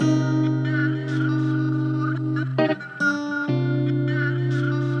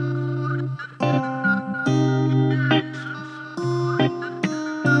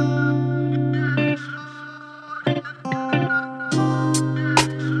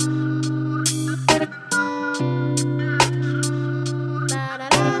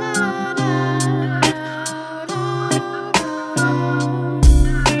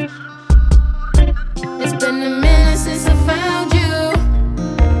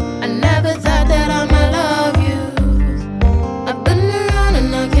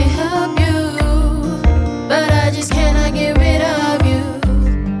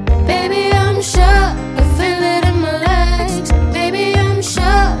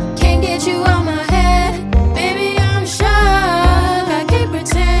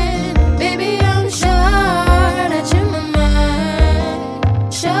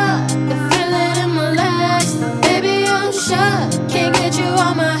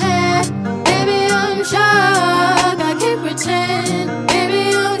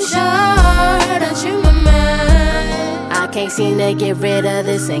can't seem to get rid of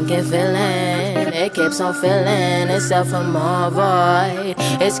this sinking feeling. It keeps on filling itself for more void.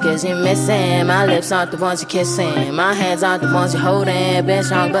 It's 'cause you're missing. My lips aren't the ones you're kissing. My hands aren't the ones you're holding. Been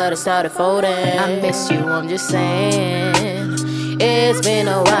strong but it started folding. I miss you, I'm just saying. It's been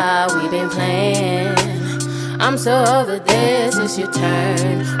a while, we've been playing. I'm so over this, it's your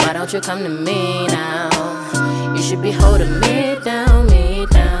turn. Why don't you come to me now? You should be holding me down, me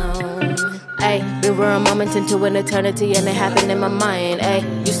down. Ay, we were a moment into an eternity and it happened in my mind. Ay,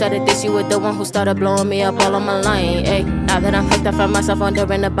 you started this, you were the one who started blowing me up all on my line. Ay, now that I'm hooked, I find myself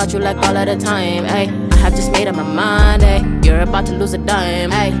wondering about you like all of the time. Ay, I have just made up my mind. Ay, you're about to lose a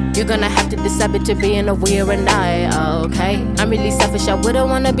dime. Ay, you're gonna have to decide between being a we or an I. Okay, I'm really selfish, I wouldn't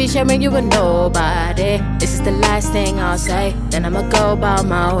wanna be sharing you with nobody. This is the last thing I'll say, then I'ma go about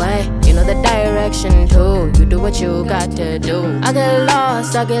my way. You know the direction too, you do what you got to do. I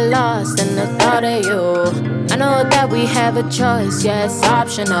get lost in the thought of you. I know that we have a choice, yeah, it's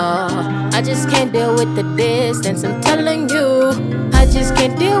optional. I just can't deal with the distance, I'm telling you. I just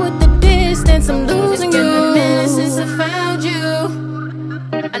can't deal with the distance, I'm losing you. It's been a minute since I found you.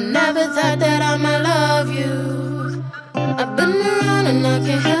 I never thought that I might love you. I've been around and I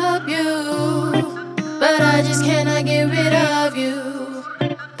can't help you, but I just cannot get rid of you.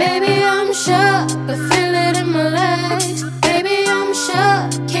 Baby, I'm shook, I feel it in my legs. Baby, I'm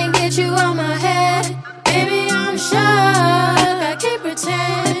shook, can't get you out my head. Baby, I'm shook, I can't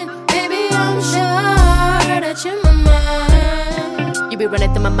pretend. Baby, I'm sure that you're my mind. You be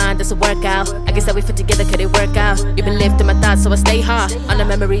running through my mind, that's a workout. I guess that we fit together, could it work out? You been lifting my thoughts, so I stay hard. On the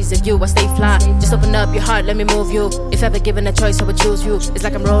memories of you, I stay fly. Just open up your heart, let me move you. If ever given a choice, I would choose you. It's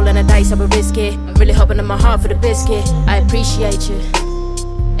like I'm rolling a dice, I would risk it. I'm really hoping in my heart for the biscuit. I appreciate you.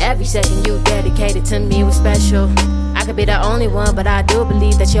 Every second you dedicated to me was special. I could be the only one, but I do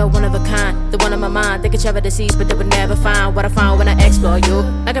believe that you're one of a kind. The one on my mind, they could travel the seas, but they would never find what I found when I explore you.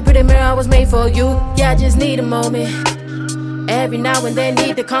 Like a pretty mirror, I was made for you. Yeah, I just need a moment. Every now and then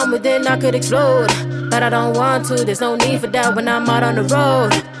need to come within, I could explode. But I don't want to, there's no need for that when I'm out on the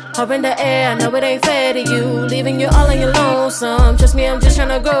road. Or in the air, I know it ain't fair to you, leaving you all on your lonesome. Trust me, I'm just trying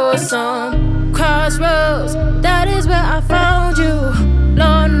to go some crossroads, that is where I found you.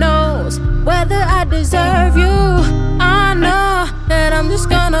 Lord knows whether I deserve you. I know that I'm just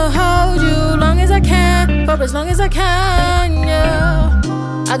gonna hold you long as I can, for as long as I can, yeah.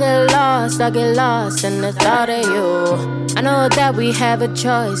 I get lost in the thought of you. I know that we have a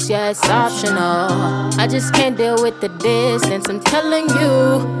choice, yeah, it's optional. I just can't deal with the distance, I'm telling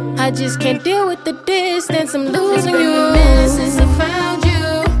you. I just can't deal with the distance, I'm losing you. It's been a minute since I found